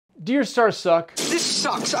Do your stars suck? This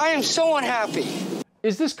sucks. I am so unhappy.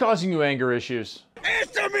 Is this causing you anger issues?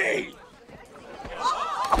 Answer me!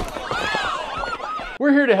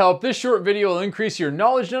 We're here to help. This short video will increase your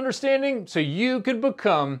knowledge and understanding so you can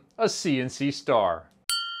become a CNC star.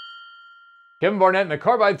 Kevin Barnett in the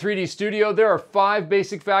Carbide 3D studio. There are 5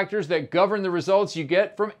 basic factors that govern the results you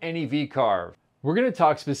get from any V-Carve. We're going to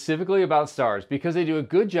talk specifically about stars because they do a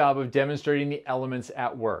good job of demonstrating the elements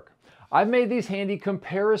at work. I've made these handy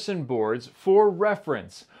comparison boards for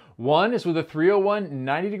reference. One is with a 301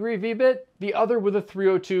 90-degree V-bit, the other with a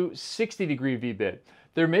 302 60-degree V-bit.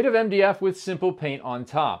 They're made of MDF with simple paint on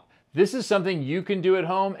top. This is something you can do at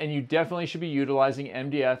home, and you definitely should be utilizing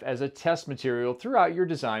MDF as a test material throughout your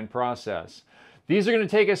design process. These are going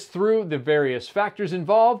to take us through the various factors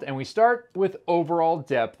involved, and we start with overall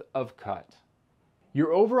depth of cut.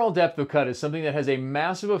 Your overall depth of cut is something that has a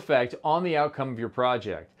massive effect on the outcome of your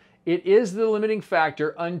project. It is the limiting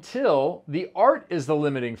factor until the art is the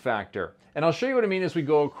limiting factor. And I'll show you what I mean as we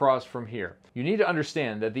go across from here. You need to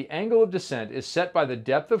understand that the angle of descent is set by the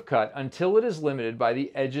depth of cut until it is limited by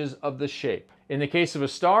the edges of the shape. In the case of a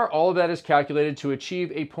star, all of that is calculated to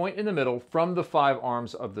achieve a point in the middle from the 5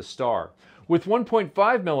 arms of the star. With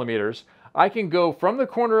 1.5 millimeters, I can go from the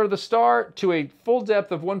corner of the star to a full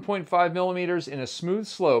depth of 1.5 millimeters in a smooth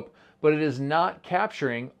slope, but it is not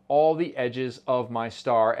capturing all the edges of my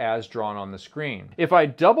star as drawn on the screen. If I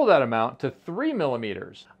double that amount to 3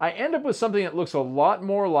 millimeters, I end up with something that looks a lot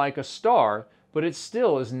more like a star, but it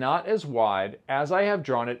still is not as wide as I have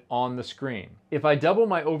drawn it on the screen. If I double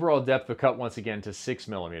my overall depth of cut once again to 6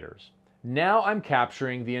 millimeters, now I'm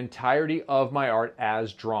capturing the entirety of my art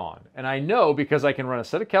as drawn. And I know because I can run a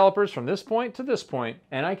set of calipers from this point to this point,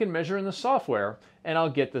 and I can measure in the software, and I'll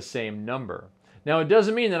get the same number. Now, it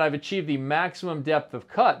doesn't mean that I've achieved the maximum depth of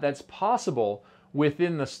cut that's possible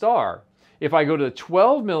within the star. If I go to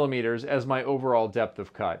 12 millimeters as my overall depth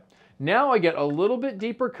of cut, now I get a little bit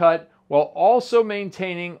deeper cut while also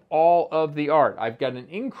maintaining all of the art. I've got an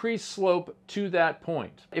increased slope to that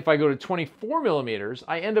point. If I go to 24 millimeters,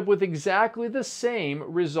 I end up with exactly the same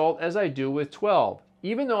result as I do with 12.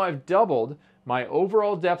 Even though I've doubled my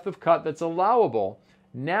overall depth of cut that's allowable,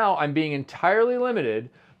 now I'm being entirely limited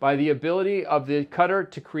by the ability of the cutter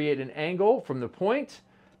to create an angle from the point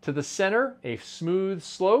to the center, a smooth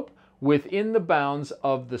slope within the bounds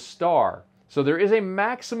of the star. So there is a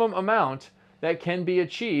maximum amount that can be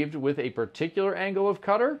achieved with a particular angle of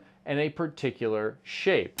cutter and a particular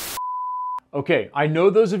shape. Okay, I know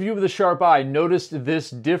those of you with a sharp eye noticed this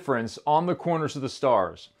difference on the corners of the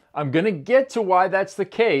stars. I'm gonna get to why that's the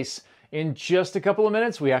case in just a couple of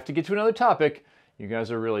minutes. We have to get to another topic. You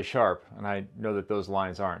guys are really sharp, and I know that those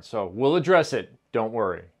lines aren't, so we'll address it, don't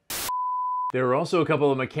worry. There are also a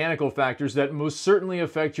couple of mechanical factors that most certainly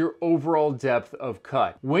affect your overall depth of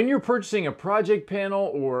cut. When you're purchasing a project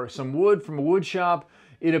panel or some wood from a wood shop,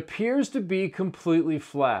 it appears to be completely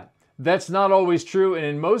flat. That's not always true, and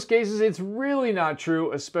in most cases it's really not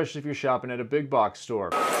true, especially if you're shopping at a big box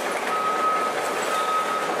store.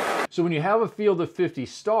 So when you have a field of 50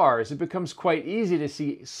 stars, it becomes quite easy to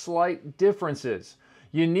see slight differences.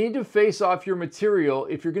 You need to face off your material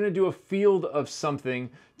if you're going to do a field of something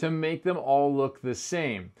to make them all look the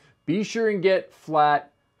same. Be sure and get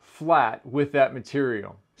flat with that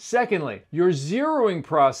material. Secondly, your zeroing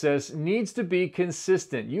process needs to be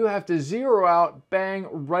consistent. You have to zero out, bang,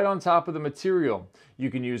 right on top of the material. You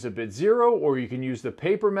can use a bit zero or you can use the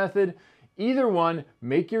paper method. Either one,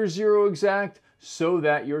 make your zero exact so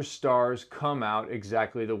that your stars come out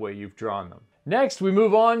exactly the way you've drawn them. Next, we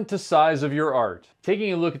move on to size of your art.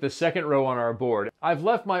 Taking a look at the second row on our board, I've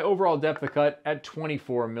left my overall depth of cut at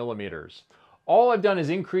 24 millimeters. All I've done is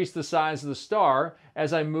increase the size of the star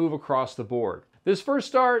as I move across the board. This first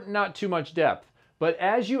star, not too much depth, but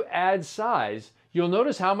as you add size, you'll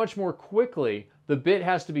notice how much more quickly the bit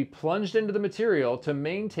has to be plunged into the material to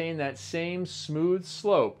maintain that same smooth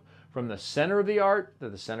slope from the center of the art to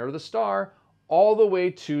the center of the star, all the way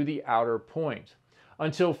to the outer point.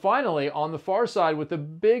 Until finally, on the far side with the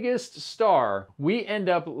biggest star, we end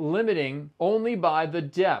up limiting only by the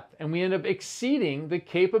depth, and we end up exceeding the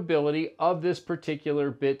capability of this particular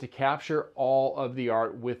bit to capture all of the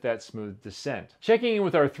art with that smooth descent. Checking in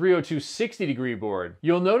with our 302 60-degree board,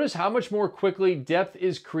 you'll notice how much more quickly depth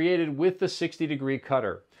is created with the 60-degree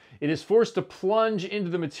cutter. It is forced to plunge into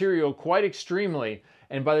the material quite extremely,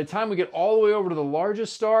 and by the time we get all the way over to the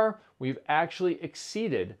largest star, we've actually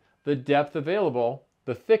exceeded the depth available,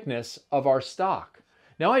 the thickness of our stock.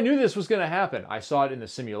 Now, I knew this was going to happen. I saw it in the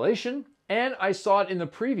simulation, and I saw it in the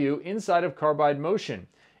preview inside of Carbide Motion.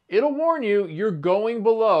 It'll warn you, you're going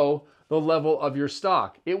below the level of your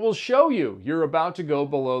stock. It will show you you're about to go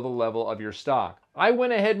below the level of your stock. I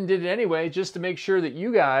went ahead and did it anyway just to make sure that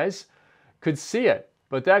you guys could see it.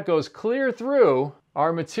 But that goes clear through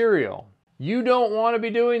our material. You don't want to be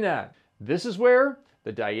doing that. This is where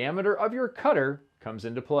the diameter of your cutter comes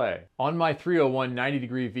into play. On my 301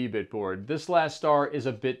 90-degree V-bit board, this last star is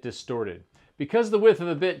a bit distorted because the width of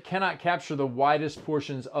the bit cannot capture the widest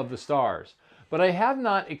portions of the stars. But I have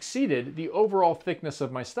not exceeded the overall thickness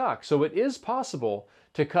of my stock, so it is possible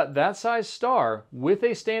to cut that size star with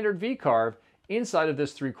a standard V-carve inside of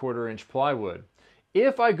this 3/4 inch plywood.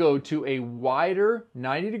 If I go to a wider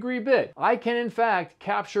 90-degree bit, I can in fact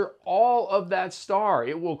capture all of that star.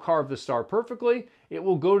 It will carve the star perfectly. It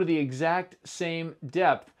will go to the exact same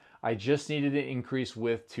depth. I just needed to increase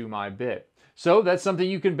width to my bit. So that's something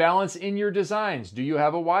you can balance in your designs. Do you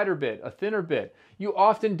have a wider bit, a thinner bit? You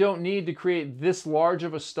often don't need to create this large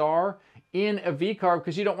of a star in a V-carve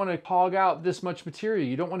because you don't want to hog out this much material.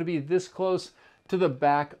 You don't want to be this close to the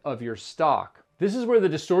back of your stock. This is where the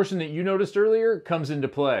distortion that you noticed earlier comes into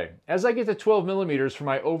play. As I get to 12 millimeters for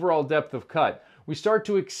my overall depth of cut, we start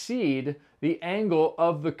to exceed the angle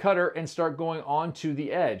of the cutter and start going onto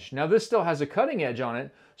the edge. Now this still has a cutting edge on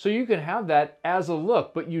it, so you can have that as a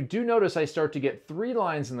look, but you do notice I start to get 3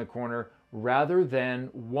 lines in the corner rather than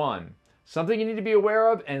 1. Something you need to be aware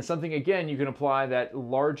of, and something again you can apply that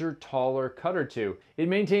larger, taller cutter to. It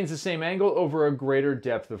maintains the same angle over a greater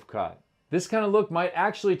depth of cut. This kind of look might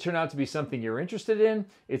actually turn out to be something you're interested in.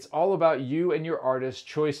 It's all about you and your artist's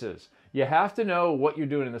choices. You have to know what you're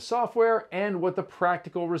doing in the software and what the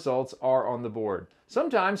practical results are on the board.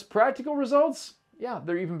 Sometimes practical results, yeah,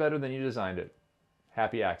 they're even better than you designed it.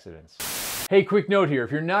 Happy accidents. Hey, quick note here.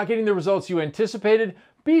 If you're not getting the results you anticipated,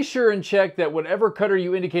 be sure and check that whatever cutter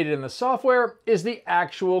you indicated in the software is the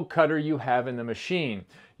actual cutter you have in the machine.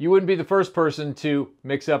 You wouldn't be the first person to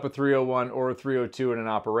mix up a 301 or a 302 in an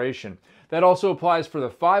operation. That also applies for the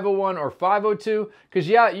 501 or 502, because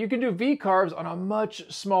yeah, you can do V-carves on a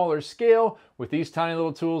much smaller scale with these tiny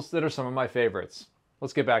little tools that are some of my favorites.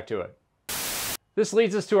 Let's get back to it. This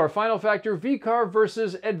leads us to our final factor, V-carve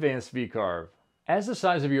versus advanced V-carve. As the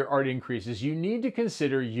size of your art increases, you need to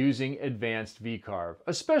consider using advanced V-carve,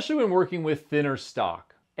 especially when working with thinner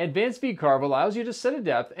stock. Advanced V-carve allows you to set a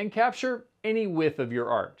depth and capture any width of your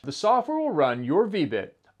art. The software will run your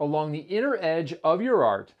V-bit along the inner edge of your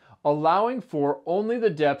art, allowing for only the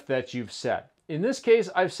depth that you've set. In this case,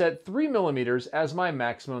 I've set 3 millimeters as my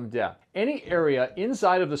maximum depth. Any area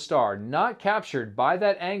inside of the star not captured by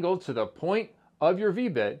that angle to the point of your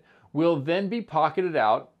V-bit will then be pocketed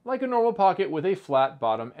out like a normal pocket with a flat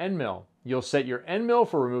bottom end mill. You'll set your end mill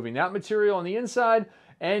for removing that material on the inside,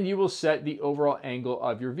 and you will set the overall angle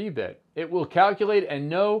of your V-bit. It will calculate and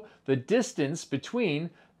know the distance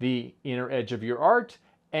between the inner edge of your art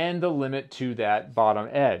and the limit to that bottom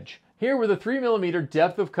edge. Here with a 3 millimeter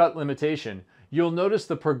depth of cut limitation, you'll notice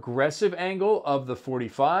the progressive angle of the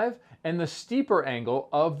 45 and the steeper angle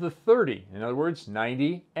of the 30. In other words,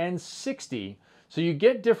 90 and 60. So you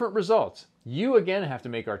get different results. You again have to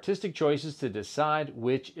make artistic choices to decide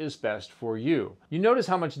which is best for you. You notice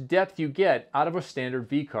how much depth you get out of a standard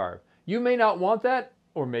V-carve. You may not want that,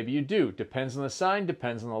 or maybe you do. Depends on the sign,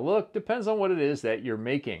 depends on the look, depends on what it is that you're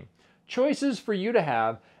making. Choices for you to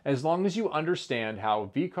have as long as you understand how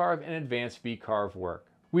V-carve and advanced V-carve work.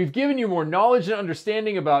 We've given you more knowledge and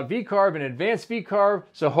understanding about V-carve and advanced V-carve,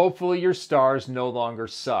 so hopefully your stars no longer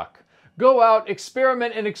suck. Go out,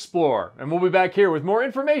 experiment, and explore, and we'll be back here with more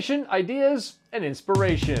information, ideas, and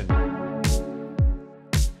inspiration.